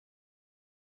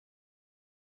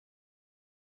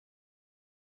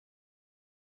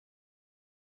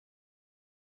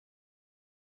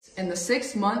In the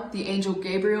 6th month, the angel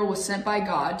Gabriel was sent by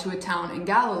God to a town in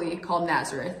Galilee called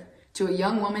Nazareth, to a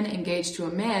young woman engaged to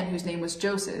a man whose name was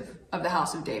Joseph, of the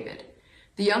house of David.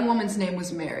 The young woman's name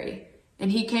was Mary,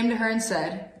 and he came to her and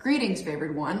said, "Greetings,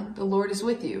 favored one, the Lord is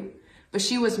with you." But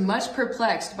she was much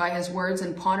perplexed by his words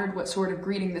and pondered what sort of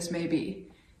greeting this may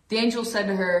be. The angel said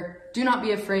to her, "Do not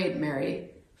be afraid, Mary,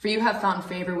 for you have found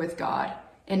favor with God.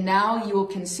 And now you will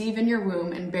conceive in your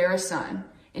womb and bear a son,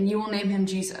 and you will name him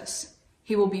Jesus.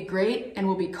 He will be great and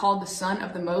will be called the Son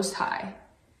of the Most High.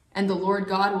 And the Lord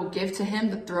God will give to him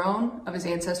the throne of his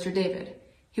ancestor David.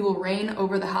 He will reign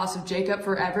over the house of Jacob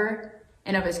forever,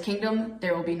 and of his kingdom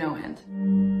there will be no end."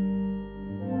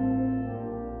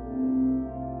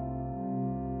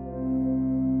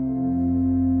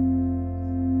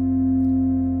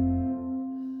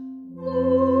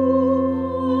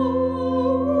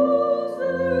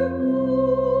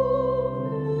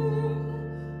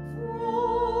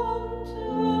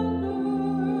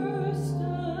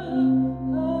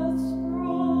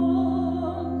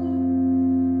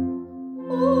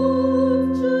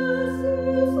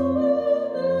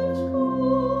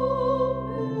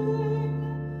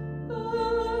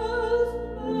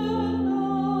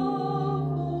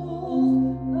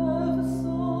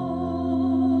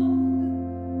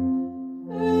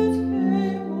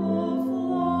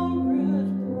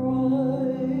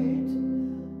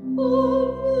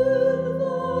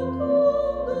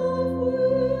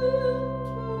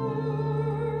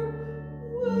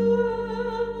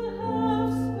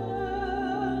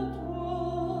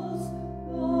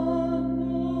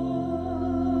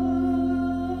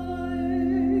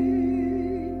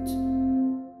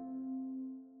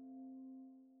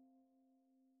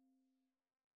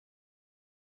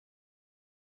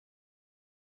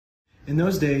 In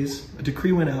those days, a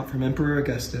decree went out from Emperor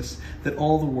Augustus that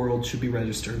all the world should be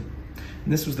registered.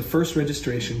 And this was the first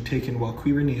registration taken while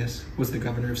Quirinius was the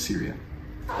governor of Syria.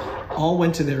 All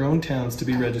went to their own towns to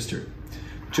be registered.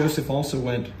 Joseph also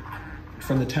went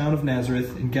from the town of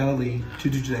Nazareth in Galilee to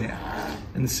Judea,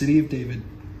 and the city of David,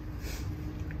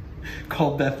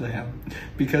 called Bethlehem,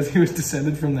 because he was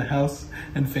descended from the house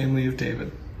and family of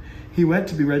David. He went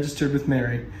to be registered with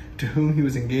Mary, to whom he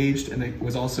was engaged and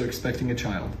was also expecting a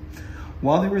child.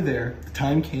 While they were there, the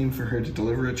time came for her to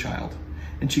deliver a child,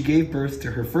 and she gave birth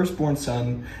to her firstborn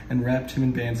son and wrapped him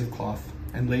in bands of cloth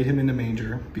and laid him in a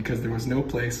manger because there was no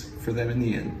place for them in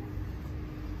the inn.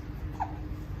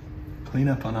 Clean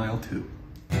up on aisle 2.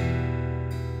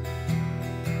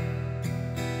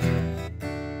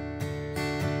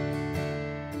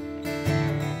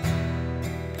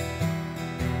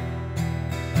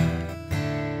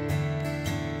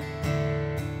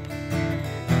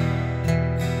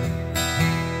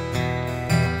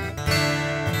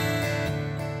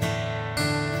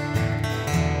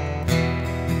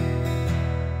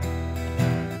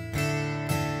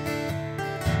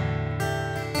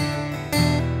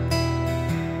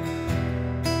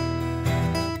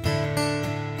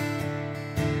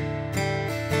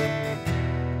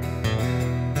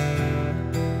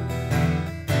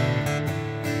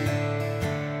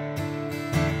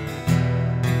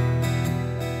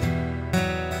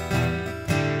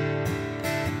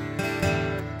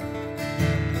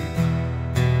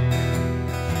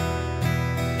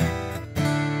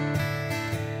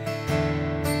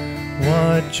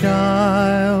 What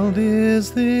child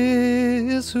is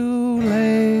this who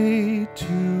lay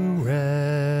to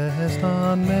rest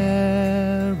on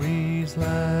Mary's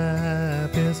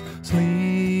lap is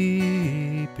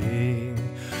sleeping,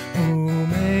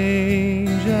 whom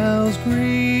angels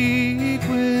greet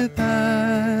with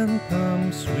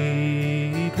anthem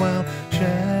sweet, while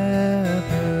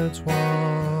shepherds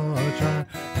watch our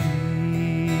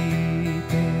keeping.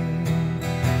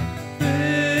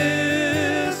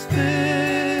 This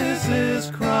is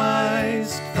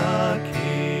Christ the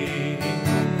King,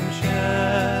 whom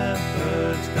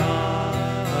shepherds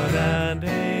guard and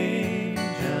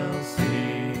angels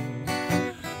sing.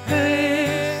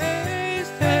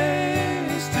 Haste,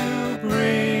 haste to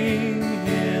bring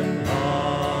him,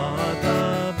 Lord,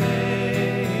 the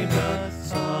babe, the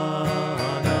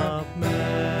Son of Mary.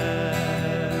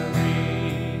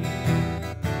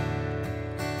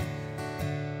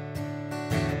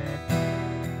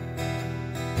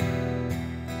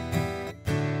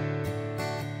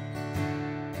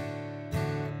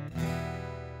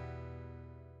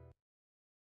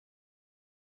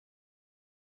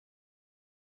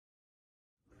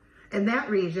 In that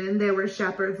region, there were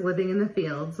shepherds living in the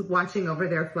fields, watching over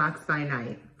their flocks by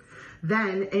night.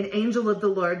 Then an angel of the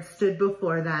Lord stood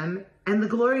before them, and the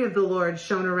glory of the Lord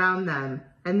shone around them,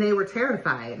 and they were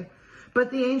terrified.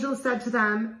 But the angel said to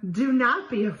them, "Do not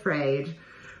be afraid,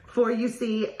 For you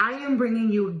see, I am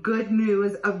bringing you good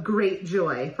news of great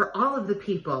joy for all of the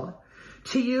people.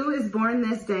 To you is born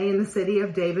this day in the city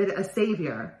of David a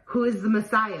Savior, who is the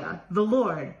Messiah, the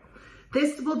Lord.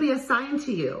 This will be a sign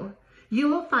to you. You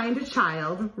will find a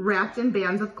child wrapped in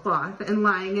bands of cloth and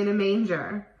lying in a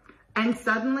manger." And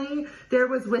suddenly there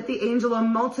was with the angel a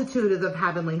multitude of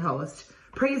heavenly hosts,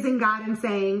 praising God and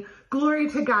saying, "Glory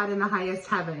to God in the highest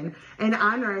heaven, and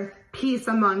on earth peace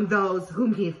among those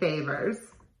whom he favors."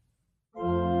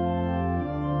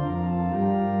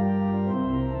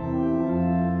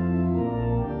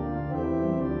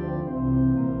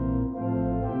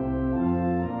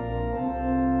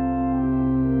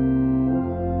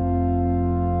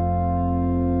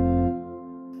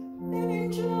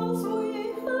 Angels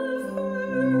we have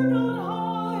heard on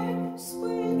high,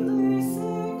 sweetly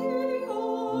singing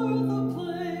o'er the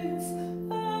plains,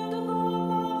 and the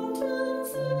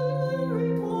mountains in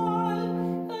reply,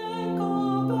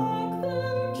 echo back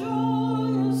their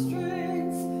joyous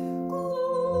strains.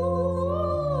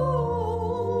 Gloria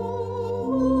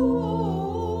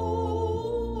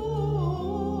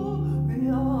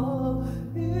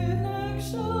in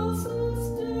excelsis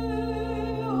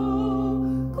Deo.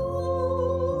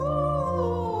 Gloria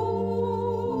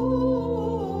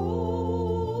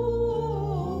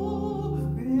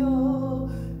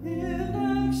in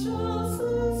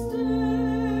excelsis Deo.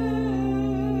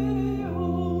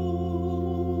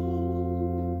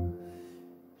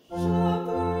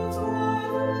 Shepherds, why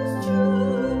this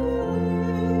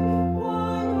jubilee?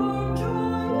 Why your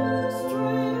joyous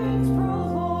strains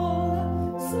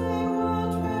prolong? Say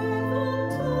what may the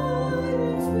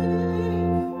tidings be,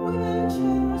 which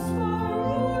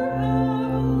inspire your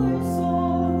heavenly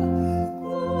song?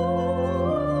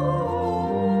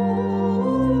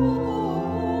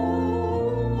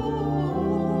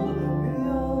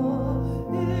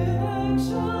 Gloria in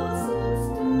excelsis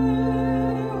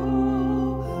Deo.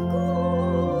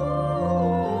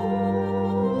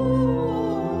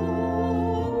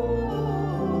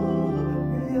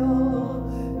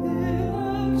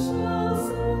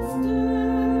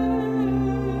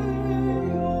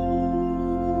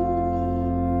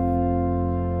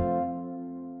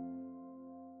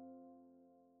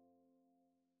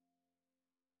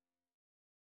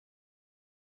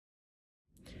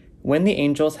 When the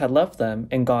angels had left them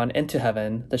and gone into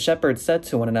heaven, the shepherds said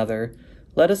to one another,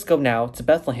 "Let us go now to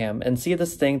Bethlehem and see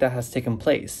this thing that has taken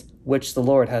place, which the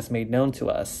Lord has made known to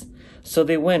us." So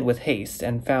they went with haste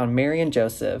and found Mary and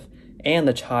Joseph and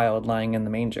the child lying in the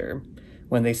manger.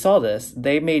 When they saw this,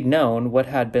 they made known what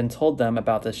had been told them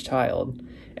about this child,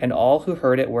 and all who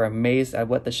heard it were amazed at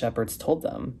what the shepherds told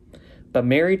them. But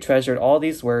Mary treasured all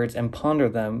these words and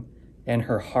pondered them in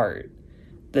her heart.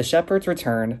 The shepherds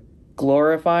returned,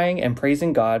 glorifying and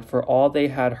praising God for all they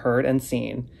had heard and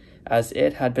seen, as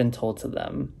it had been told to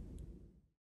them.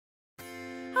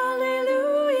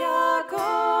 Hallelujah,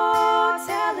 go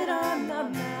tell it on the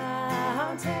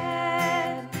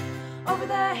mountain, over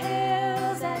the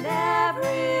hills and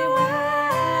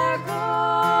everywhere.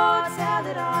 Go tell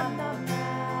it on the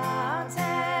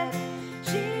mountain,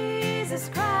 Jesus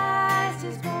Christ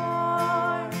is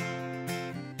born.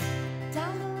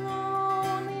 Down the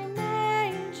lonely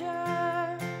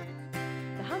manger,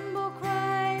 the humble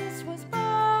Christ was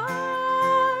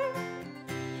born,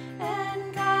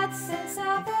 and God sent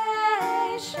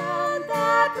salvation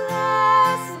that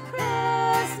blessed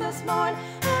Christmas morn.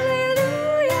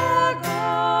 Hallelujah,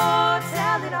 go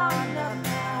tell it on the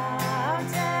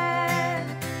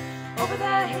mountain, over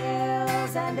the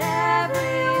hills and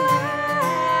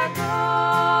everywhere.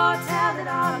 Go tell it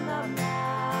on the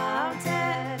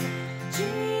mountain,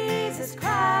 Jesus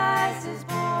Christ is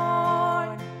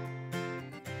born.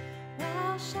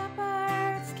 While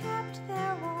shepherds kept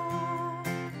their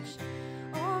watch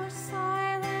o'er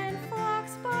silent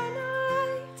flocks by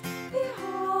night,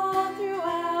 behold,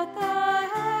 throughout the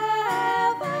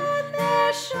heaven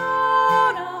there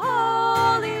shone a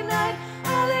holy light.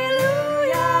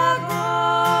 Hallelujah,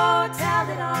 go tell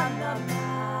it on the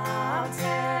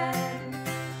mountain,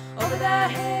 over the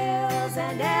hills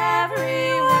and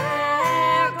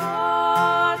everywhere.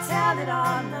 Go tell it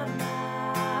on the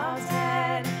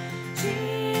mountain,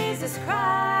 Jesus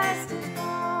Christ is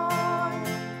born.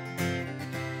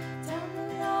 Down the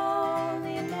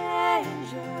lonely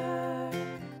manger,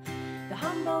 the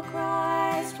humble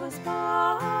Christ was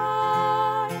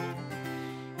born,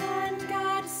 and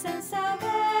God sent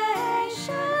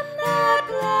salvation that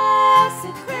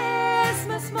blessed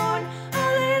Christmas morn.